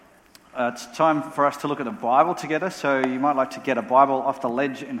It's time for us to look at the Bible together, so you might like to get a Bible off the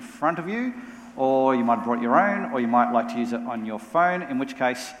ledge in front of you, or you might have brought your own, or you might like to use it on your phone, in which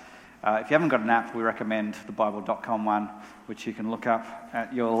case, if you haven't got an app, we recommend the Bible.com one, which you can look up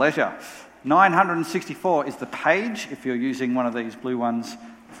at your leisure. 964 is the page, if you're using one of these blue ones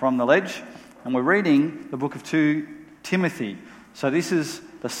from the ledge, and we're reading the book of 2 Timothy. So this is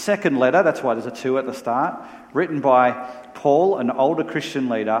the second letter, that's why there's a 2 at the start, written by Paul, an older Christian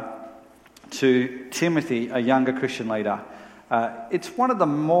leader, to Timothy, a younger Christian leader. It's one of the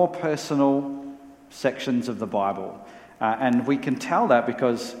more personal sections of the Bible. And we can tell that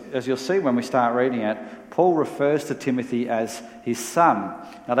because, as you'll see when we start reading it, Paul refers to Timothy as his son.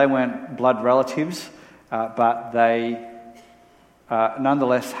 Now, they weren't blood relatives, but they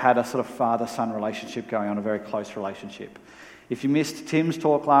nonetheless had a sort of father-son relationship going on, a very close relationship. If you missed Tim's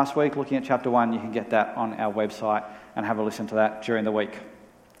talk last week, looking at chapter 1, you can get that on our website and have a listen to that during the week.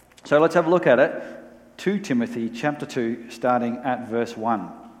 So let's have a look at it. 2 Timothy chapter 2, starting at verse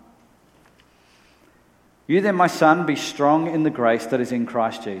 1. You then, my son, be strong in the grace that is in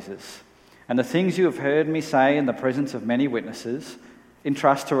Christ Jesus. And the things you have heard me say in the presence of many witnesses,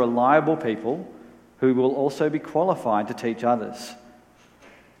 entrust to reliable people who will also be qualified to teach others.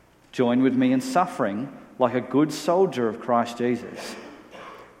 Join with me in suffering like a good soldier of Christ Jesus.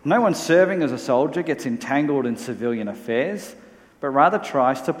 No one serving as a soldier gets entangled in civilian affairs, but rather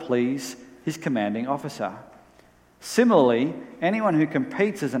tries to please his commanding officer. Similarly, anyone who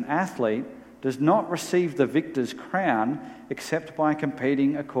competes as an athlete does not receive the victor's crown except by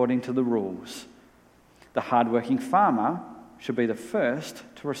competing according to the rules. The hard-working farmer should be the first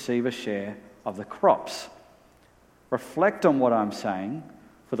to receive a share of the crops. Reflect on what I'm saying,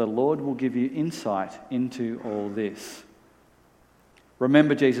 for the Lord will give you insight into all this.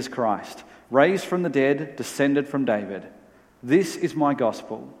 Remember Jesus Christ, raised from the dead, descended from David. This is my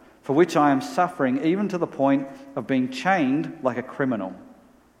gospel, for which I am suffering even to the point of being chained like a criminal.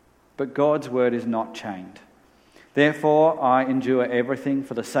 But God's word is not chained. Therefore I endure everything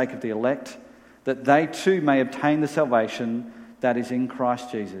for the sake of the elect, that they too may obtain the salvation that is in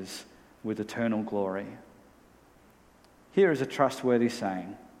Christ Jesus with eternal glory. Here is a trustworthy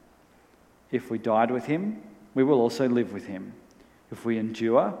saying. If we died with him, we will also live with him. If we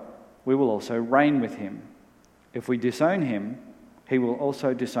endure, we will also reign with him. If we disown him, he will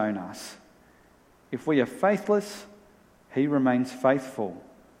also disown us. If we are faithless, he remains faithful,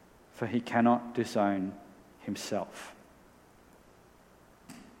 for he cannot disown himself.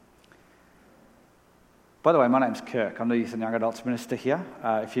 By the way, my name's Kirk. I'm the Youth and Young Adults Minister here.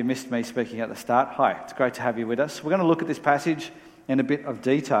 If you missed me speaking at the start, hi, it's great to have you with us. We're going to look at this passage in a bit of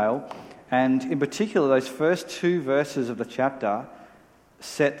detail, and in particular, those first 2 verses of the chapter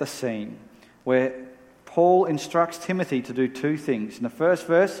set the scene, where Paul instructs Timothy to do 2 things. In the first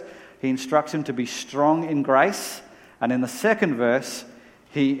verse, he instructs him to be strong in grace, and in the second verse,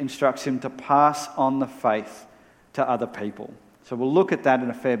 he instructs him to pass on the faith to other people. So we'll look at that in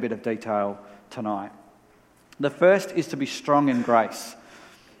a fair bit of detail tonight. The first is to be strong in grace.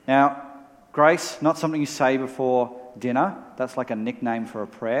 Now, grace, not something you say before dinner. That's like a nickname for a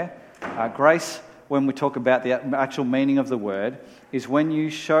prayer. Grace, when we talk about the actual meaning of the word, is when you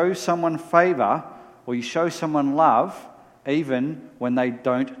show someone favour or you show someone love even when they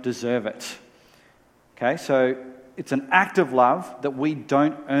don't deserve it. Okay, so it's an act of love that we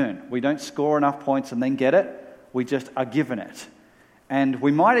don't earn. We don't score enough points and then get it. We just are given it. And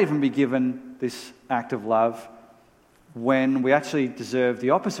we might even be given this act of love when we actually deserve the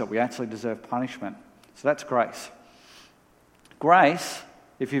opposite. We actually deserve punishment. So that's grace. Grace,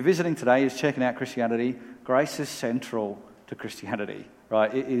 if you're visiting today, is checking out Christianity. Grace is central to Christianity,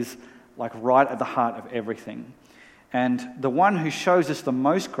 right? It is like right at the heart of everything. And the one who shows us the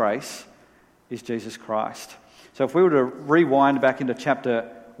most grace is Jesus Christ. So if we were to rewind back into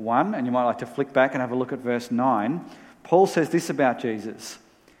chapter 1, and you might like to flick back and have a look at verse 9, Paul says this about Jesus.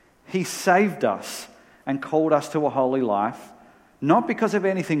 He saved us and called us to a holy life, not because of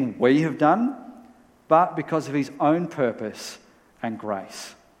anything we have done, but because of his own purpose and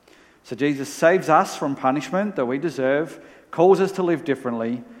grace. So Jesus saves us from punishment that we deserve, calls us to live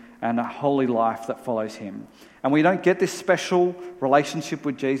differently, and a holy life that follows him. And we don't get this special relationship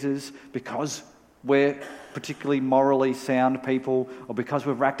with Jesus because we're particularly morally sound people or because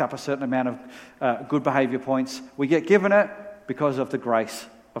we've racked up a certain amount of good behaviour points. We get given it because of the grace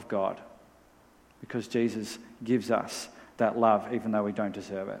of God, because Jesus gives us that love even though we don't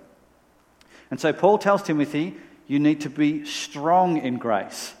deserve it. And so Paul tells Timothy, you need to be strong in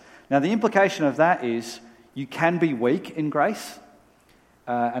grace. Now the implication of that is you can be weak in grace.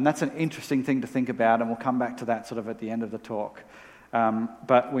 And that's an interesting thing to think about, and we'll come back to that sort of at the end of the talk.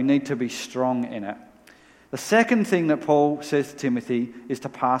 but we need to be strong in it. The second thing that Paul says to Timothy is to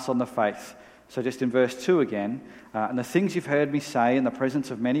pass on the faith. So just in verse 2 again, and the things you've heard me say in the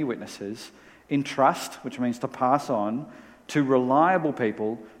presence of many witnesses, entrust, which means to pass on, to reliable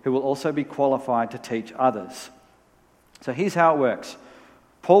people who will also be qualified to teach others. So here's how it works.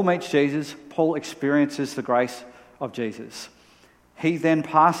 Paul meets Jesus. Paul experiences the grace of Jesus. He then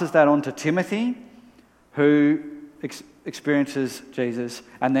passes that on to Timothy, who experiences Jesus,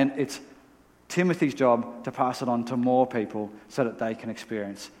 and then it's Timothy's job to pass it on to more people so that they can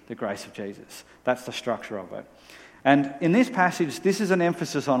experience the grace of Jesus. That's the structure of it. And in this passage, this is an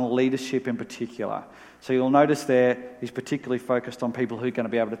emphasis on leadership in particular. So you'll notice there, he's particularly focused on people who are going to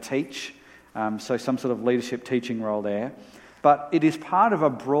be able to teach, so some sort of leadership teaching role there. But it is part of a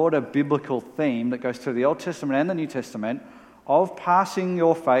broader biblical theme that goes through the Old Testament and the New Testament of passing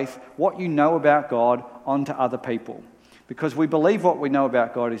your faith, what you know about God, on to other people. Because we believe what we know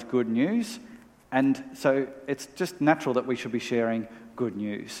about God is good news, and so it's just natural that we should be sharing good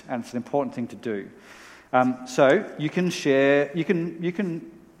news, and it's an important thing to do. So you can share what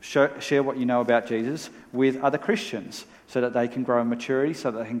you know about Jesus with other Christians, so that they can grow in maturity,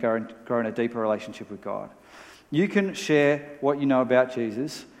 so that they can grow in a deeper relationship with God. You can share what you know about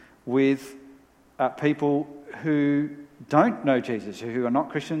Jesus with people who don't know Jesus, who are not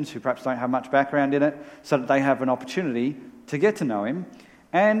Christians, who perhaps don't have much background in it, so that they have an opportunity to get to know him,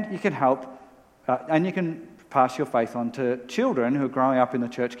 and you can help. And you can pass your faith on to children who are growing up in the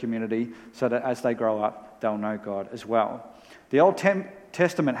church community so that as they grow up, they'll know God as well. The Old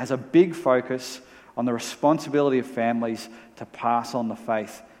Testament has a big focus on the responsibility of families to pass on the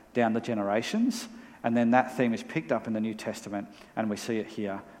faith down the generations, and then that theme is picked up in the New Testament, and we see it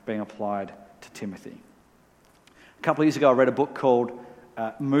here being applied to Timothy. A couple of years ago, I read a book called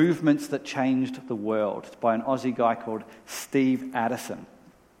Movements That Changed the World. It's by an Aussie guy called Steve Addison.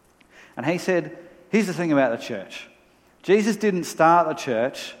 And he said, here's the thing about the church. Jesus didn't start the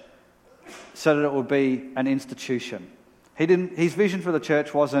church so that it would be an institution. His vision for the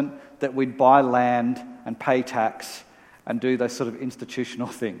church wasn't that we'd buy land and pay tax and do those sort of institutional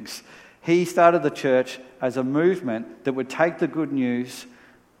things. He started the church as a movement that would take the good news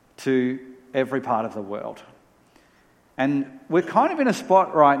to every part of the world. And we're kind of in a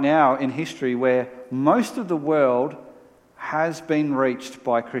spot right now in history where most of the world has been reached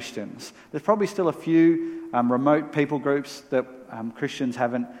by Christians. There's probably still a few remote people groups that Christians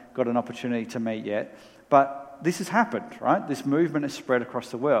haven't got an opportunity to meet yet. But this has happened, right? This movement has spread across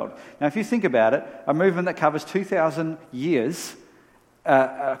the world. Now, if you think about it, a movement that covers 2,000 years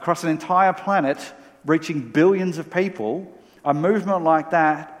across an entire planet, reaching billions of people, a movement like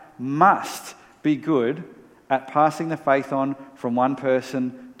that must be good at passing the faith on from one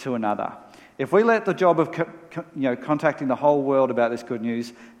person to another. If we let the job of contacting the whole world about this good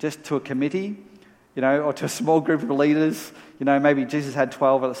news just to a committee, or to a small group of leaders, maybe Jesus had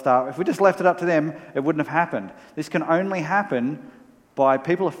 12 at the start. If we just left it up to them, it wouldn't have happened. This can only happen by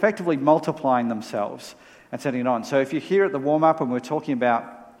people effectively multiplying themselves and sending it on. So if you're here at the warm-up and we're talking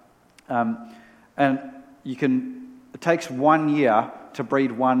about, it takes 1 year to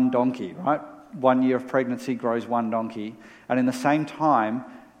breed one donkey, right? 1 year of pregnancy grows one donkey. And in the same time,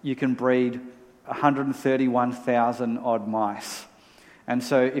 you can breed 131,000 odd mice. And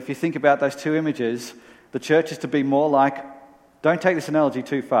so if you think about those two images, the church is to be more like, don't take this analogy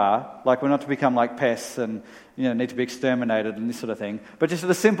too far, like we're not to become like pests and need to be exterminated and this sort of thing. But just at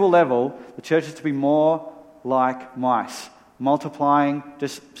a simple level, the church is to be more like mice, multiplying,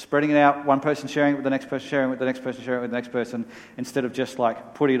 just spreading it out, one person sharing it with the next person, sharing it with the next person, sharing it with the next person, instead of just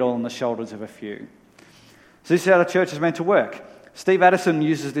like putting it all on the shoulders of a few. So this is how the church is meant to work. Steve Addison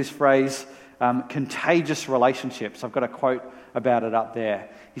uses this phrase, contagious relationships. I've got a quote about it up there.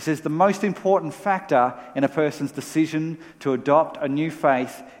 He says, the most important factor in a person's decision to adopt a new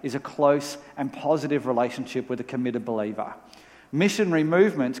faith is a close and positive relationship with a committed believer. Missionary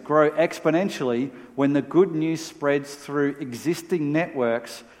movements grow exponentially when the good news spreads through existing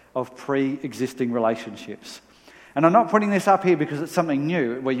networks of pre-existing relationships. And I'm not putting this up here because it's something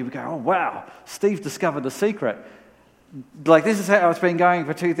new, where you would go, oh wow, Steve discovered the secret. Like, this is how it's been going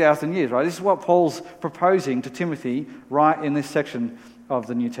for 2,000 years, right? This is what Paul's proposing to Timothy right in this section of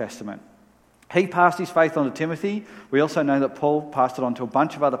the New Testament. He passed his faith on to Timothy. We also know that Paul passed it on to a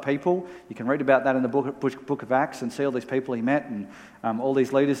bunch of other people. You can read about that in the book of Acts and see all these people he met and all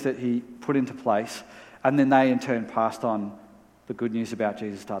these leaders that he put into place. And then they in turn passed on the good news about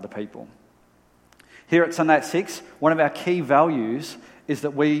Jesus to other people. Here at Sunday at 6, one of our key values is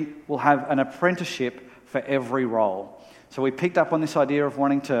that we will have an apprenticeship for every role. So we picked up on this idea of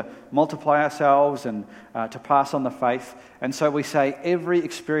wanting to multiply ourselves and to pass on the faith. And so we say every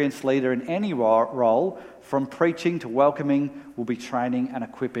experienced leader in any role, from preaching to welcoming, will be training and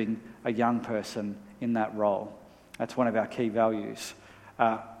equipping a young person in that role. That's one of our key values.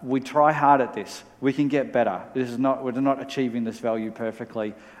 We try hard at this. We can get better. We're not achieving this value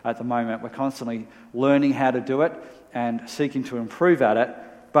perfectly at the moment. We're constantly learning how to do it and seeking to improve at it.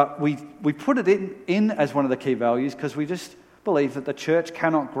 But we put it in as one of the key values because we just believe that the church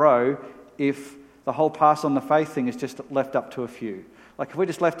cannot grow if the whole pass on the faith thing is just left up to a few. Like if we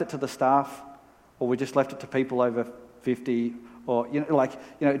just left it to the staff, or we just left it to people over 50, or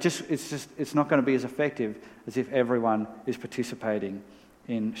it's not going to be as effective as if everyone is participating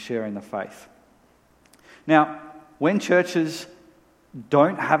in sharing the faith. Now, when churches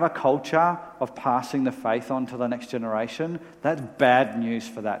don't have a culture of passing the faith on to the next generation, that's bad news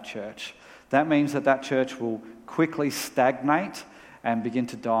for that church. That means that church will quickly stagnate and begin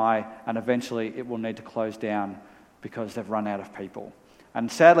to die, and eventually it will need to close down because they've run out of people. And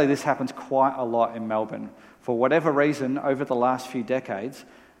sadly, this happens quite a lot in Melbourne. For whatever reason, over the last few decades,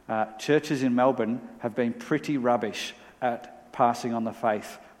 churches in Melbourne have been pretty rubbish at passing on the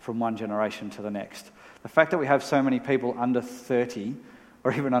faith from one generation to the next. The fact that we have so many people under 30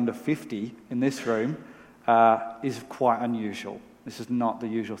 or even under 50 in this room is quite unusual. This is not the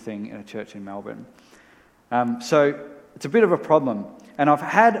usual thing in a church in Melbourne. So it's a bit of a problem. And I've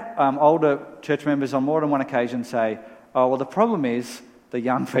had older church members on more than one occasion say, oh, well, the problem is the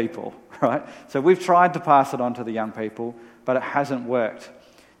young people, right? So we've tried to pass it on to the young people, but it hasn't worked.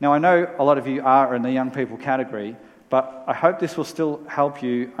 Now, I know a lot of you are in the young people category, but I hope this will still help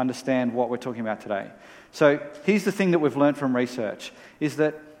you understand what we're talking about today. So here's the thing that we've learned from research, is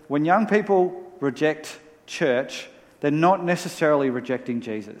that when young people reject church, they're not necessarily rejecting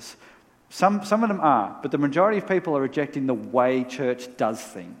Jesus. Some of them are, but the majority of people are rejecting the way church does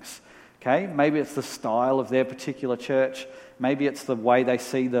things. Okay? Maybe it's the style of their particular church. Maybe it's the way they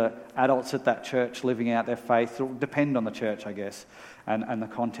see the adults at that church living out their faith. It'll depend on the church, I guess, and the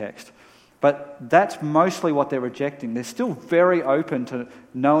context. But that's mostly what they're rejecting. They're still very open to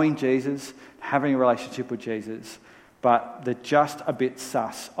knowing Jesus, having a relationship with Jesus, but they're just a bit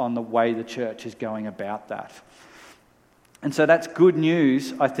sus on the way the church is going about that. And so that's good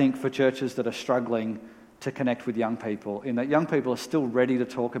news, I think, for churches that are struggling to connect with young people, in that young people are still ready to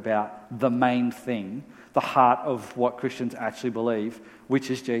talk about the main thing, the heart of what Christians actually believe,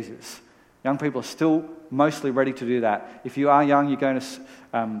 which is Jesus. Young people are still mostly ready to do that. If you are young, you're going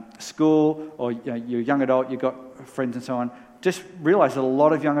to school, or you're a young adult, you've got friends and so on, just realise that a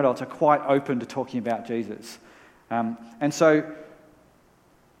lot of young adults are quite open to talking about Jesus. And so,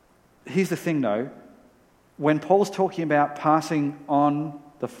 here's the thing though, when Paul's talking about passing on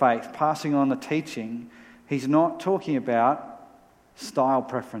the faith, passing on the teaching, he's not talking about style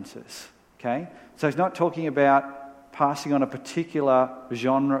preferences, okay? So he's not talking about passing on a particular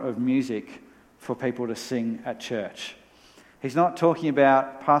genre of music for people to sing at church. He's not talking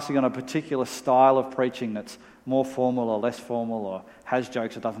about passing on a particular style of preaching that's more formal or less formal, or has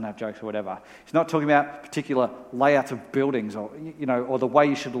jokes or doesn't have jokes or whatever. He's not talking about particular layouts of buildings or the way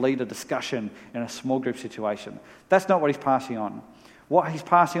you should lead a discussion in a small group situation. That's not what he's passing on. What he's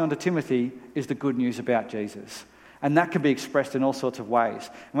passing on to Timothy is the good news about Jesus. And that can be expressed in all sorts of ways.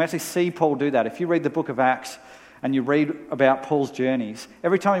 And we actually see Paul do that. If you read the book of Acts and you read about Paul's journeys,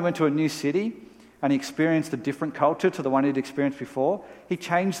 every time he went to a new city and he experienced a different culture to the one he'd experienced before, he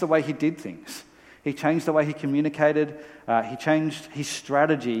changed the way he did things. He changed the way he communicated. He changed his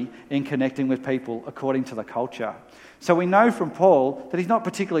strategy in connecting with people according to the culture. So we know from Paul that he's not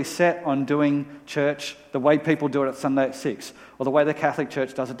particularly set on doing church the way people do it at Sunday at 6, or the way the Catholic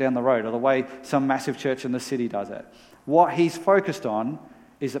Church does it down the road, or the way some massive church in the city does it. What he's focused on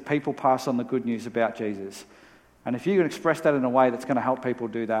is that people pass on the good news about Jesus. And if you can express that in a way that's going to help people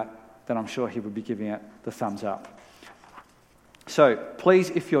do that, then I'm sure he would be giving it the thumbs up. So please,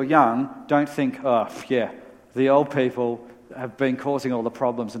 if you're young, don't think, the old people have been causing all the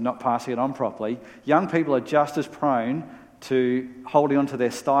problems and not passing it on properly. Young people are just as prone to holding on to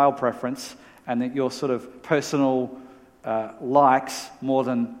their style preference and that your sort of personal likes more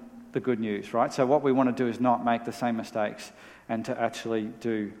than the good news, right? So what we want to do is not make the same mistakes and to actually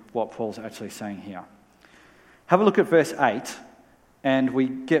do what Paul's actually saying here. Have a look at verse 8, and we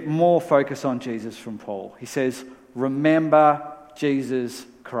get more focus on Jesus from Paul. He says, remember Jesus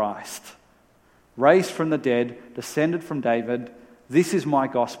Christ, raised from the dead, descended from David. This is my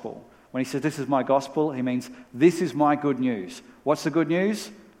gospel. When he says this is my gospel, he means this is my good news. What's the good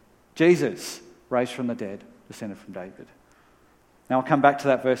news? Jesus, raised from the dead, descended from David. Now I'll come back to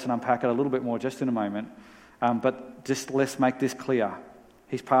that verse and unpack it a little bit more just in a moment. But just let's make this clear.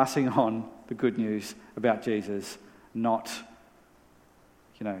 He's passing on the good news about Jesus, not,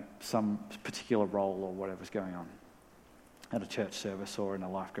 some particular role or whatever's going on at a church service or in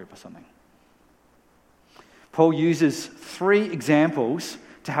a life group or something. Paul uses 3 examples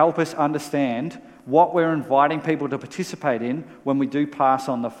to help us understand what we're inviting people to participate in when we do pass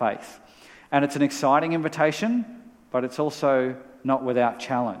on the faith. And it's an exciting invitation, but it's also not without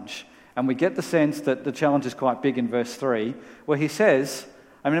challenge. And we get the sense that the challenge is quite big in verse 3, where he says,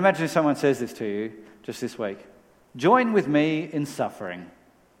 imagine if someone says this to you just this week, join with me in suffering.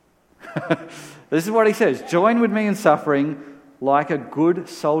 This is what he says, join with me in suffering like a good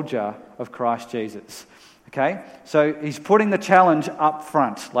soldier of Christ Jesus. Okay, so he's putting the challenge up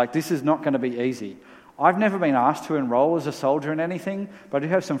front, like this is not going to be easy. I've never been asked to enroll as a soldier in anything, but I do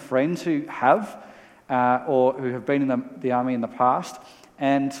have some friends who have, or who have been in the army in the past,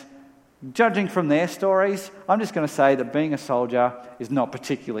 and judging from their stories, I'm just going to say that being a soldier is not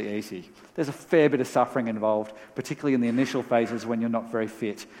particularly easy. There's a fair bit of suffering involved, particularly in the initial phases when you're not very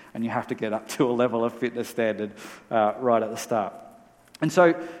fit, and you have to get up to a level of fitness standard right at the start. And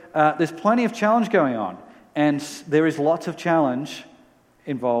so there's plenty of challenge going on. And there is lots of challenge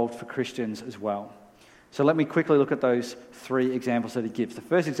involved for Christians as well. So let me quickly look at those 3 examples that he gives. The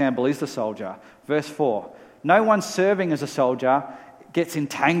first example is the soldier. Verse 4, no one serving as a soldier gets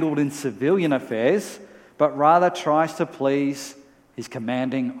entangled in civilian affairs, but rather tries to please his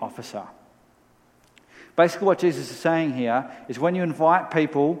commanding officer. Basically what Jesus is saying here is when you invite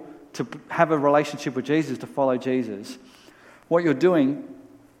people to have a relationship with Jesus, to follow Jesus, what you're doing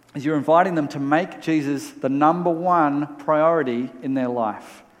is you're inviting them to make Jesus the number 1 priority in their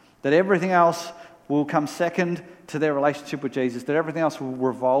life. That everything else will come second to their relationship with Jesus, that everything else will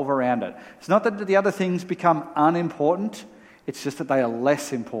revolve around it. It's not that the other things become unimportant, it's just that they are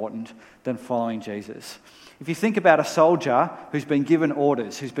less important than following Jesus. If you think about a soldier who's been given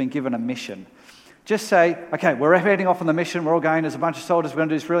orders, who's been given a mission, just say, okay, we're heading off on the mission, we're all going, there's a bunch of soldiers, we're going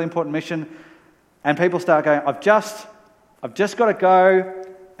to do this really important mission, and people start going, I've just got to go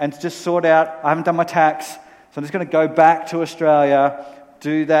and just sort out, I haven't done my tax, so I'm just going to go back to Australia,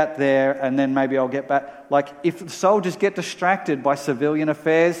 do that there, and then maybe I'll get back. Like, if the soldiers get distracted by civilian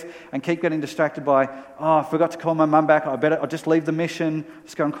affairs and keep getting distracted by, I forgot to call my mum back, I'll just leave the mission,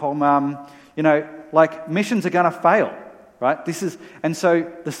 just go and call mum. Missions are going to fail, right? And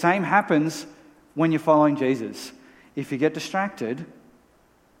so the same happens when you're following Jesus. If you get distracted,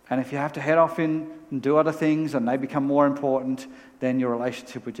 and if you have to head off and do other things and they become more important, then your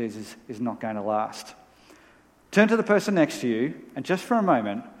relationship with Jesus is not going to last. Turn to the person next to you, and just for a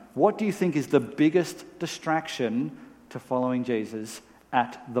moment, what do you think is the biggest distraction to following Jesus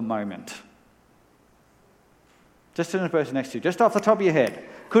at the moment? Just turn to the person next to you, just off the top of your head.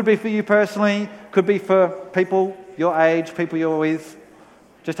 Could be for you personally, could be for people your age, people you're with.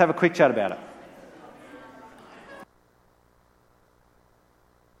 Just have a quick chat about it.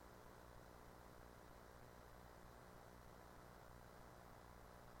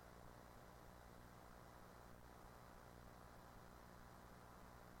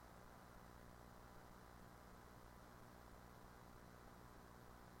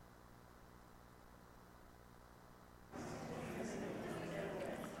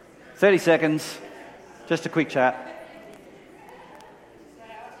 "30 seconds, just a quick chat."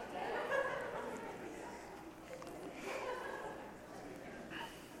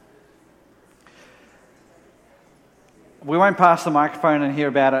 We won't pass the microphone and hear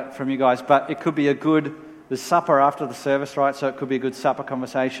about it from you guys, but it could be there's supper after the service, right? So it could be a good supper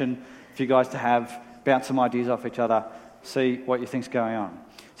conversation for you guys to have, bounce some ideas off each other, see what you think's going on.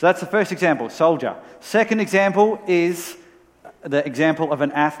 So that's the first example, soldier. Second example is the example of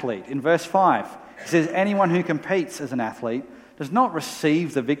an athlete. In verse 5, it says, anyone who competes as an athlete does not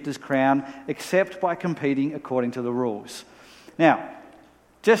receive the victor's crown except by competing according to the rules. Now,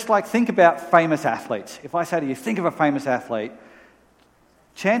 just think about famous athletes. If I say to you, think of a famous athlete,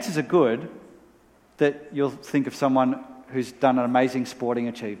 chances are good that you'll think of someone who's done an amazing sporting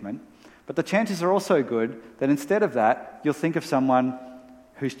achievement, but the chances are also good that instead of that, you'll think of someone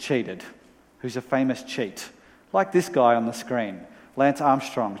who's cheated, who's a famous cheat. Like this guy on the screen, Lance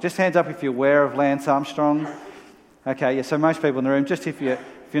Armstrong. Just hands up if you're aware of Lance Armstrong. Okay, yeah, so most people in the room, just if you're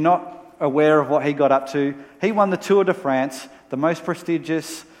not aware of what he got up to, he won the Tour de France, the most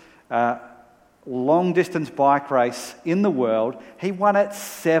prestigious long-distance bike race in the world. He won it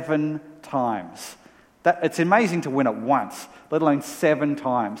 7 times. It's amazing to win it once, let alone 7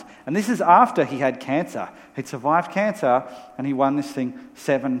 times. And this is after he had cancer. He'd survived cancer and he won this thing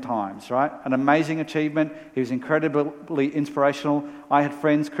 7 times, right? An amazing achievement. He was incredibly inspirational. I had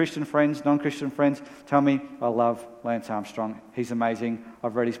friends, Christian friends, non-Christian friends, tell me, I love Lance Armstrong. He's amazing.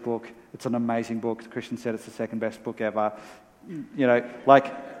 I've read his book. It's an amazing book. The Christian said it's the second best book ever. You know,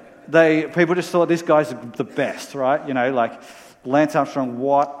 people just thought this guy's the best, right? You know, like Lance Armstrong,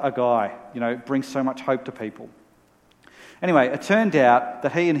 what a guy. You know, brings so much hope to people. Anyway, it turned out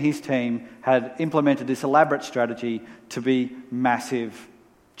that he and his team had implemented this elaborate strategy to be massive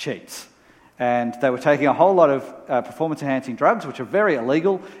cheats. And they were taking a whole lot of performance-enhancing drugs, which are very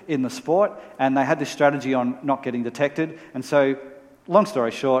illegal in the sport, and they had this strategy on not getting detected. And so, long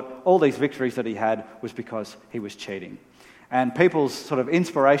story short, all these victories that he had was because he was cheating. And people's sort of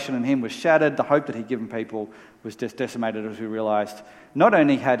inspiration in him was shattered. The hope that he'd given people was just decimated as we realised not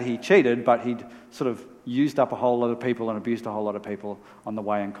only had he cheated, but he'd sort of used up a whole lot of people and abused a whole lot of people on the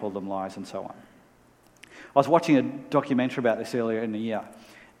way and called them lies and so on. I was watching a documentary about this earlier in the year,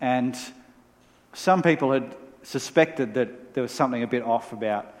 and some people had suspected that there was something a bit off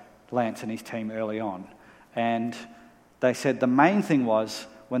about Lance and his team early on. And they said the main thing was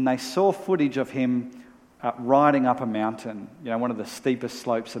when they saw footage of him riding up a mountain, you know, one of the steepest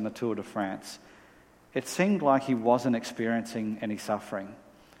slopes in the Tour de France, it seemed like he wasn't experiencing any suffering.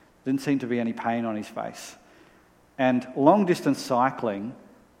 Didn't seem to be any pain on his face. And long-distance cycling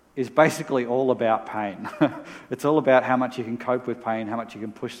is basically all about pain. It's all about how much you can cope with pain, how much you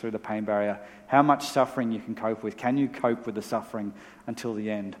can push through the pain barrier, how much suffering you can cope with. Can you cope with the suffering until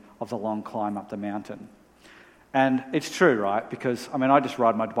the end of the long climb up the mountain? And it's true, right? Because, I mean, I just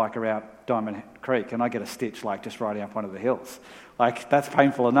ride my bike around Diamond Creek and I get a stitch like just riding up one of the hills. Like, that's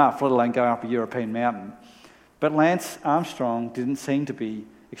painful enough, let alone going up a European mountain. But Lance Armstrong didn't seem to be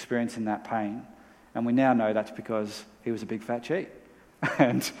experiencing that pain. And we now know that's because he was a big fat cheat.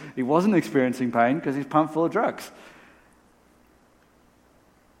 And he wasn't experiencing pain because he's pumped full of drugs.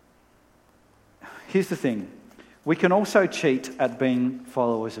 Here's the thing. We can also cheat at being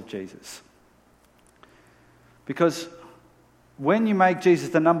followers of Jesus. Because when you make Jesus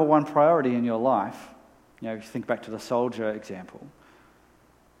the number one priority in your life, you know, if you think back to the soldier example,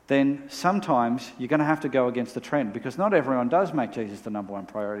 then sometimes you're going to have to go against the trend because not everyone does make Jesus the number one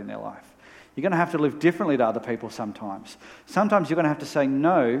priority in their life. You're going to have to live differently to other people sometimes. Sometimes you're going to have to say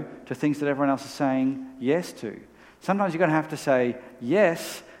no to things that everyone else is saying yes to. Sometimes you're going to have to say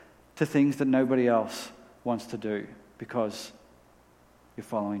yes to things that nobody else wants to do because you're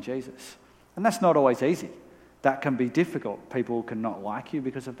following Jesus. And that's not always easy. That can be difficult. People can not like you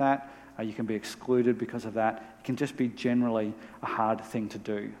because of that. You can be excluded because of that. It can just be generally a hard thing to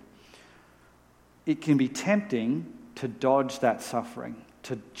do. It can be tempting to dodge that suffering,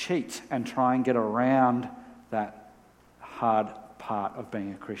 to cheat and try and get around that hard part of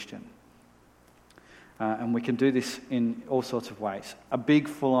being a Christian. And we can do this in all sorts of ways. A big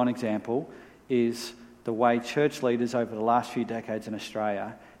full-on example is the way church leaders over the last few decades in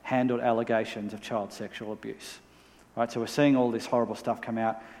Australia handled allegations of child sexual abuse. Right, so we're seeing all this horrible stuff come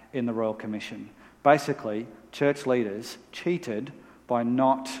out in the Royal Commission. Basically, church leaders cheated by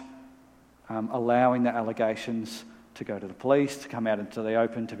not allowing the allegations to go to the police, to come out into the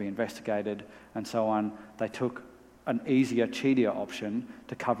open, to be investigated, and so on. They took an easier, cheatier option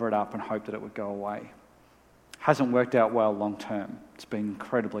to cover it up and hope that it would go away. Hasn't worked out well long term. It's been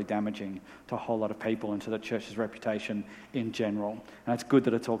incredibly damaging to a whole lot of people and to the church's reputation in general. And it's good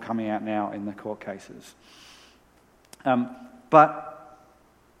that it's all coming out now in the court cases. But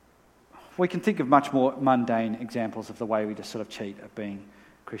we can think of much more mundane examples of the way we just sort of cheat at being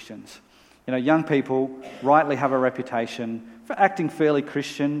Christians. You know, young people rightly have a reputation for acting fairly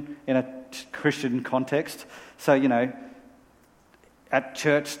Christian in a Christian context. So, you know, at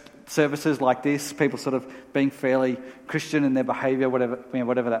church services like this, people sort of being fairly Christian in their behaviour,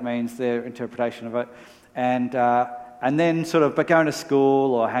 whatever that means, their interpretation of it, and then sort of but going to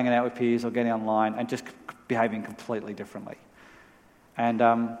school or hanging out with peers or getting online and just behaving completely differently. And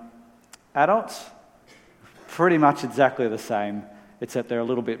adults, pretty much exactly the same, except they're a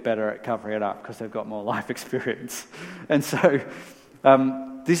little bit better at covering it up because they've got more life experience. And so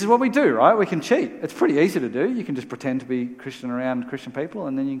this is what we do, right? We can cheat. It's pretty easy to do. You can just pretend to be Christian around Christian people,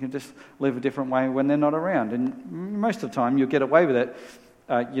 and then you can just live a different way when they're not around. And most of the time, you'll get away with it,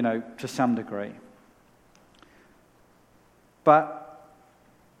 to some degree. But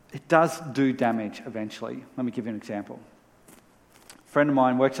it does do damage eventually. Let me give you an example. A friend of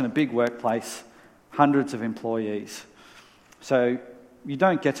mine works in a big workplace, hundreds of employees. So you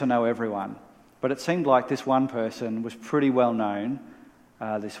don't get to know everyone. But it seemed like this one person was pretty well known,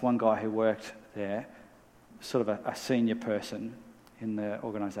 this one guy who worked there, sort of a senior person in the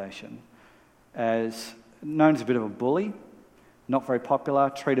organisation, as known as a bit of a bully, not very popular,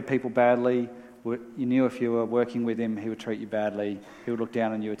 treated people badly. You knew if you were working with him, he would treat you badly. He would look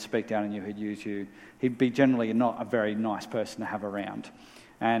down on you, would speak down on you, he'd use you. He'd be generally not a very nice person to have around.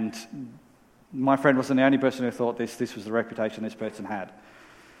 And my friend wasn't the only person who thought this was the reputation this person had.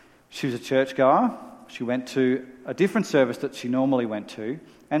 She was a churchgoer. She went to a different service that she normally went to,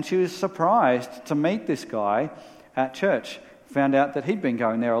 and she was surprised to meet this guy at church. Found out that he'd been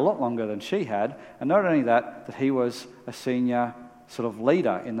going there a lot longer than she had, and not only that he was a senior sort of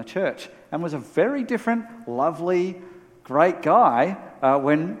leader in the church, and was a very different, lovely, great guy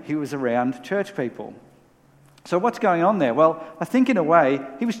when he was around church people. So what's going on there? Well, I think in a way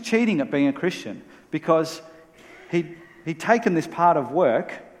he was cheating at being a Christian, because he'd taken this part of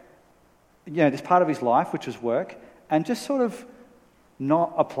work, this part of his life, which was work, and just sort of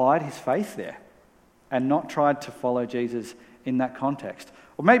not applied his faith there, and not tried to follow Jesus in that context.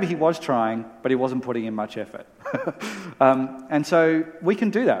 Or maybe he was trying, but he wasn't putting in much effort. And so we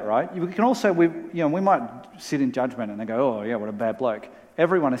can do that, right? We can also, we might sit in judgment and then go, oh yeah, what a bad bloke.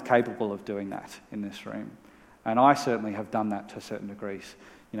 Everyone is capable of doing that in this room. And I certainly have done that to certain degrees,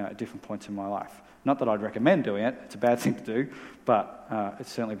 at different points in my life. Not that I'd recommend doing it, it's a bad thing to do, but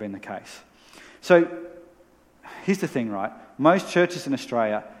it's certainly been the case. So here's the thing, right? Most churches in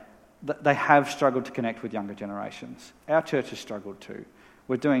Australia, they have struggled to connect with younger generations. Our church has struggled too.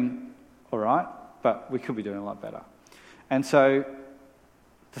 We're doing all right, but we could be doing a lot better. And so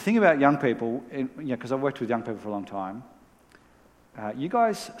the thing about young people, because I've worked with young people for a long time, you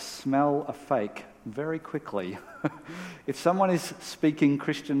guys smell a fake very quickly. If someone is speaking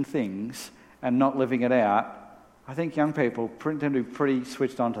Christian things and not living it out, I think young people tend to be pretty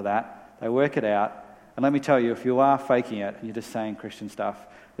switched onto that. They work it out. And let me tell you, if you are faking it and you're just saying Christian stuff,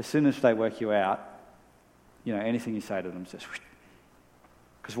 as soon as they work you out, anything you say to them is just...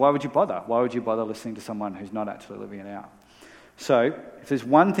 Because why would you bother? Why would you bother listening to someone who's not actually living it out? So, if there's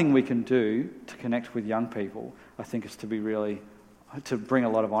one thing we can do to connect with young people, I think it's to bring a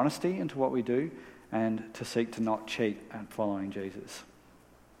lot of honesty into what we do and to seek to not cheat at following Jesus.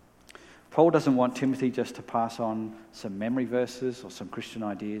 Paul doesn't want Timothy just to pass on some memory verses or some Christian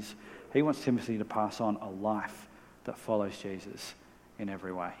ideas. He wants Timothy to pass on a life that follows Jesus in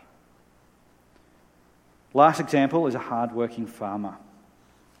every way. Last example is a hard-working farmer.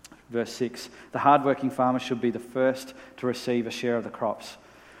 Verse 6, the hard-working farmer should be the first to receive a share of the crops.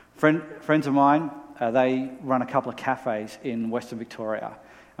 Friends of mine, they run a couple of cafes in Western Victoria,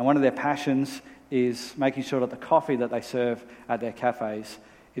 and one of their passions is making sure that the coffee that they serve at their cafes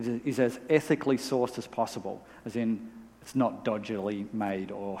is as ethically sourced as possible, as in it's not dodgily made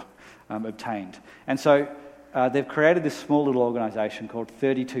or obtained. And so they've created this small little organisation called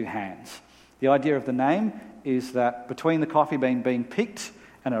 32 Hands. The idea of the name is that between the coffee bean being picked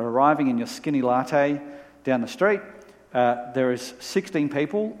and arriving in your skinny latte down the street, there is 16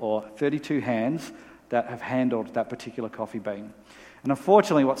 people, or 32 hands, that have handled that particular coffee bean. And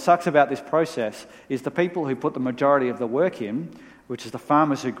unfortunately, what sucks about this process is the people who put the majority of the work in, which is the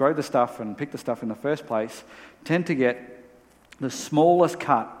farmers who grow the stuff and pick the stuff in the first place, tend to get the smallest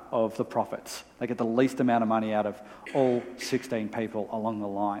cut of the profits. They get the least amount of money out of all 16 people along the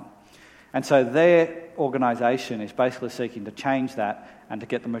line. And so their organisation is basically seeking to change that and to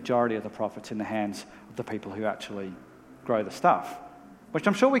get the majority of the profits in the hands of the people who actually grow the stuff, which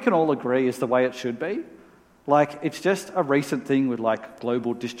I'm sure we can all agree is the way it should be. Like, it's just a recent thing with like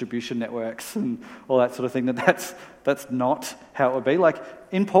global distribution networks and all that sort of thing, that's not how it would be. Like,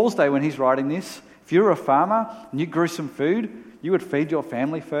 in Paul's day when he's writing this, if you were a farmer and you grew some food, you would feed your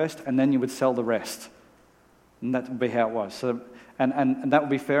family first and then you would sell the rest. And that would be how it was. So, and that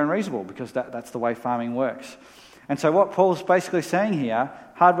would be fair and reasonable, because that's the way farming works. And so what Paul's basically saying here,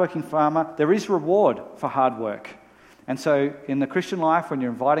 hardworking farmer, there is reward for hard work. And so in the Christian life, when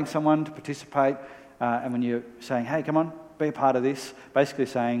you're inviting someone to participate, and when you're saying, hey, come on, be a part of this, basically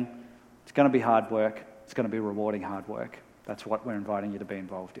saying it's going to be hard work, it's going to be rewarding hard work. That's what we're inviting you to be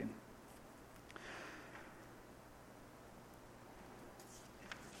involved in.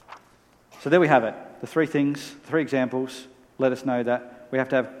 So there we have it. The three things, three examples, let us know that we have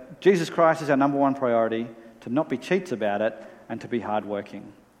to have Jesus Christ as our number one priority, to not be cheats about it, and to be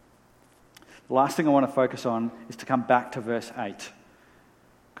hardworking. The last thing I want to focus on is to come back to verse 8.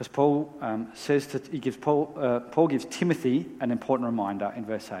 Because Paul Paul gives Timothy an important reminder in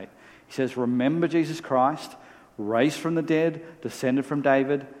verse 8. He says, remember Jesus Christ, raised from the dead, descended from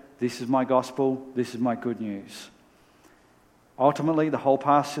David. This is my gospel. This is my good news. Ultimately, the whole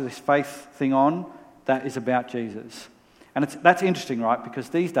pass to this faith thing on, that is about Jesus. And that's interesting, right? Because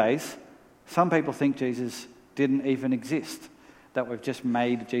these days, Some people think Jesus didn't even exist, that we've just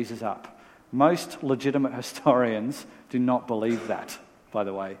made Jesus up. Most legitimate historians do not believe that, by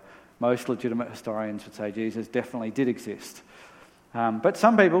the way. Most legitimate historians would say Jesus definitely did exist. But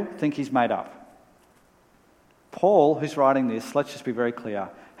some people think he's made up. Paul, who's writing this, let's just be very clear,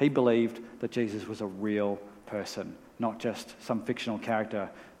 he believed that Jesus was a real person, not just some fictional character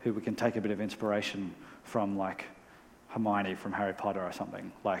who we can take a bit of inspiration from, like Hermione from Harry Potter or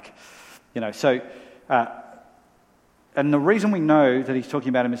something. And the reason we know that he's talking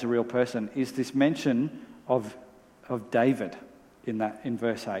about him as a real person is this mention of David in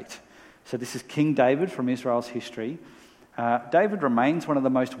verse 8. So this is King David from Israel's history. David remains one of the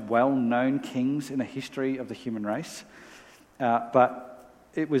most well-known kings in the history of the human race, but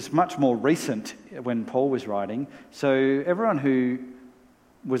it was much more recent when Paul was writing, so everyone who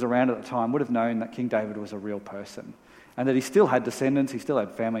was around at the time would have known that King David was a real person, and that he still had descendants, he still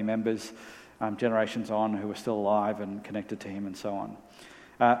had family members, generations on, who were still alive and connected to him and so on.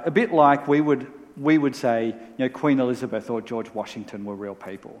 A bit like we would say, Queen Elizabeth or George Washington were real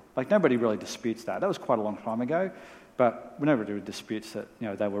people. Like, nobody really disputes that. That was quite a long time ago, but nobody disputes that,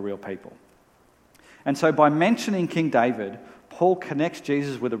 they were real people. And so by mentioning King David, Paul connects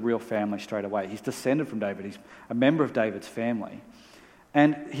Jesus with a real family straight away. He's descended from David. He's a member of David's family.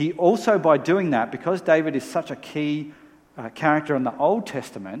 And he also, by doing that, because David is such a key character in the Old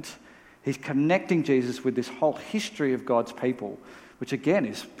Testament, he's connecting Jesus with this whole history of God's people, which again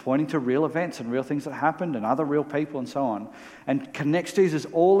is pointing to real events and real things that happened and other real people and so on, and connects Jesus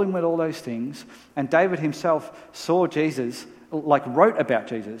all in with all those things. And David himself saw Jesus, wrote about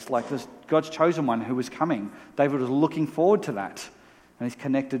Jesus, like this God's chosen one who was coming. David was looking forward to that, and he's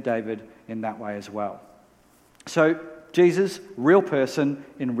connected David in that way as well. So Jesus, real person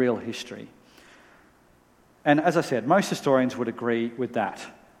in real history. And as I said, most historians would agree with that.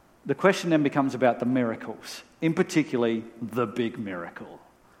 The question then becomes about the miracles, in particularly the big miracle,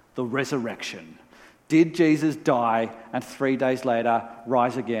 the resurrection. Did Jesus die and 3 days later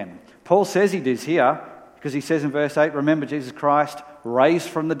rise again? Paul says he does here, because he says in verse 8, remember Jesus Christ raised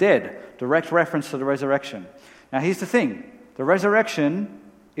from the dead. Direct reference to the resurrection. Now here's the thing. The resurrection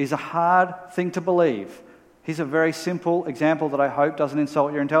is a hard thing to believe. Here's a very simple example that I hope doesn't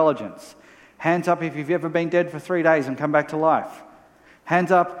insult your intelligence. Hands up if you've ever been dead for 3 days and come back to life.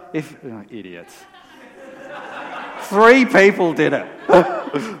 Hands up if... Oh, idiots. 3 people did it.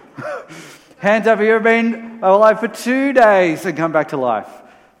 Hands up if you've ever been alive for 2 days and come back to life.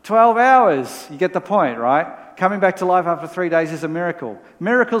 12 hours. You get the point, right? Coming back to life after 3 days is a miracle.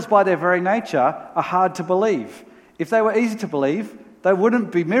 Miracles by their very nature are hard to believe. If they were easy to believe, they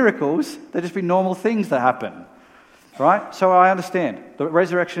wouldn't be miracles. They'd just be normal things that happen. Right? So I understand. The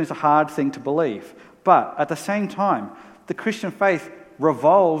resurrection is a hard thing to believe. But at the same time, the Christian faith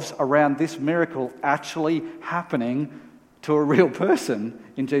revolves around this miracle actually happening to a real person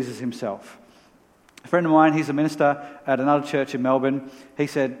in Jesus himself. A friend of mine, he's a minister at another church in Melbourne. He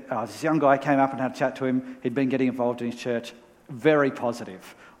said, this young guy came up and had a chat to him. He'd been getting involved in his church. Very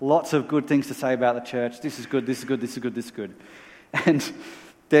positive. Lots of good things to say about the church. This is good, this is good, this is good, this is good.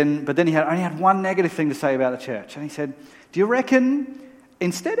 But then he only had one negative thing to say about the church. And he said, do you reckon,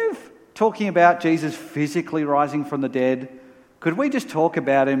 instead of talking about Jesus physically rising from the dead, could we just talk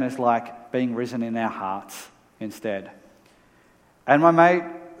about him as like being risen in our hearts instead? And my mate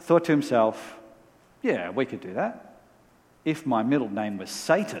thought to himself, yeah, we could do that. If my middle name was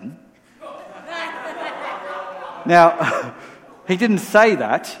Satan. Now, he didn't say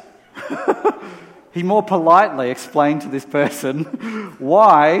that. He more politely explained to this person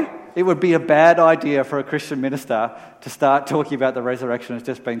why it would be a bad idea for a Christian minister to start talking about the resurrection as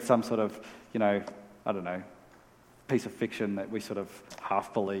just being some sort of, piece of fiction that we sort of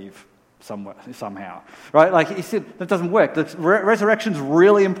half believe somehow. Right? Like he said, that doesn't work. The resurrection's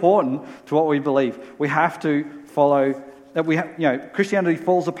really important to what we believe. We have to follow that. Christianity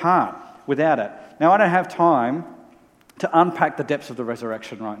falls apart without it. Now, I don't have time to unpack the depths of the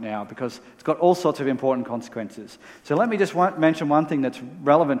resurrection right now because it's got all sorts of important consequences. So let me just mention one thing that's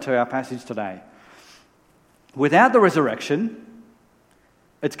relevant to our passage today. Without the resurrection,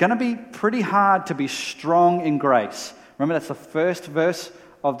 it's going to be pretty hard to be strong in grace. Remember, that's the first verse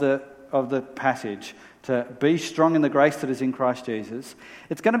of the passage, to be strong in the grace that is in Christ Jesus.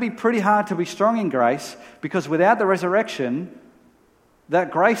 It's going to be pretty hard to be strong in grace because without the resurrection, that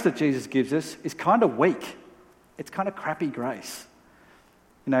grace that Jesus gives us is kind of weak. It's kind of crappy grace.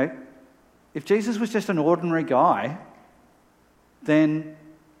 If Jesus was just an ordinary guy, then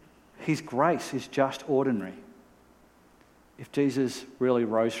his grace is just ordinary. If Jesus really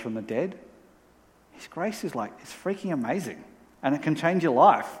rose from the dead, his grace is it's freaking amazing. And it can change your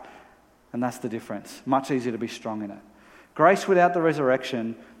life. And that's the difference. Much easier to be strong in it. Grace without the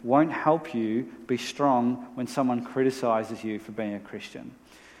resurrection won't help you be strong when someone criticizes you for being a Christian.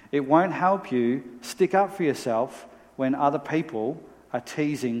 It won't help you stick up for yourself when other people are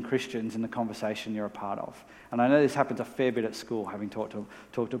teasing Christians in the conversation you're a part of. And I know this happens a fair bit at school, having talked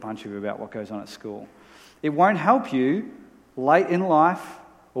to a bunch of you about what goes on at school. It won't help you late in life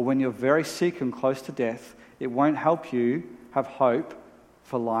or when you're very sick and close to death. It won't help you have hope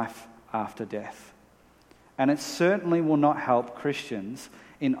for life after death. And it certainly will not help Christians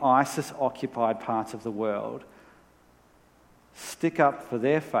in ISIS-occupied parts of the world stick up for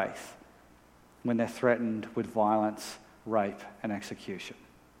their faith when they're threatened with violence, rape, and execution.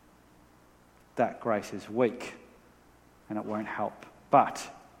 That grace is weak, and it won't help. But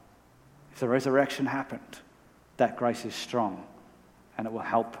if the resurrection happened, that grace is strong, and it will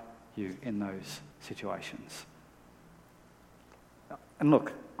help you in those situations. And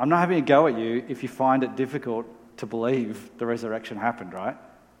look, I'm not having a go at you if you find it difficult to believe the resurrection happened, right?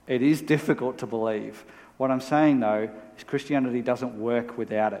 It is difficult to believe. What I'm saying, though, is Christianity doesn't work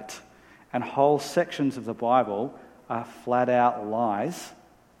without it. And whole sections of the Bible are flat-out lies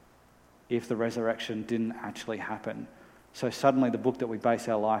if the resurrection didn't actually happen. So suddenly the book that we base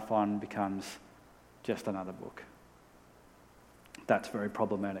our life on becomes just another book. That's very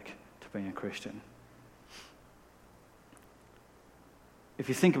problematic to being a Christian. If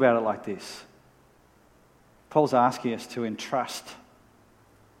you think about it like this, Paul's asking us to entrust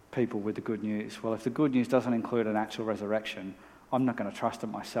people with the good news. Well, if the good news doesn't include an actual resurrection, I'm not going to trust it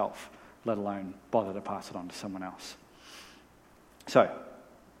myself, let alone bother to pass it on to someone else. So,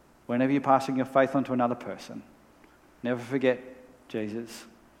 whenever you're passing your faith on to another person, never forget Jesus,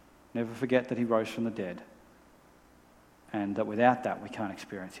 never forget that he rose from the dead, and that without that we can't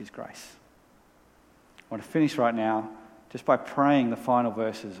experience his grace. I want to finish right now just by praying the final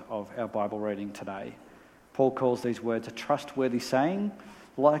verses of our Bible reading today. Paul calls these words a trustworthy saying.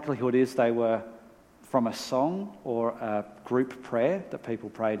 The likelihood is they were from a song or a group prayer that people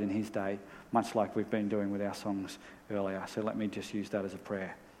prayed in his day, much like we've been doing with our songs earlier. So let me just use that as a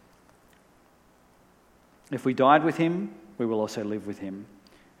prayer. If we died with him, we will also live with him.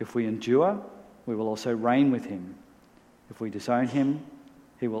 If we endure, we will also reign with him. If we disown him,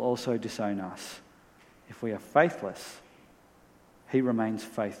 he will also disown us. If we are faithless, he remains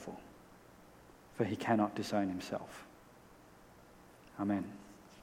faithful, for he cannot disown himself. Amen.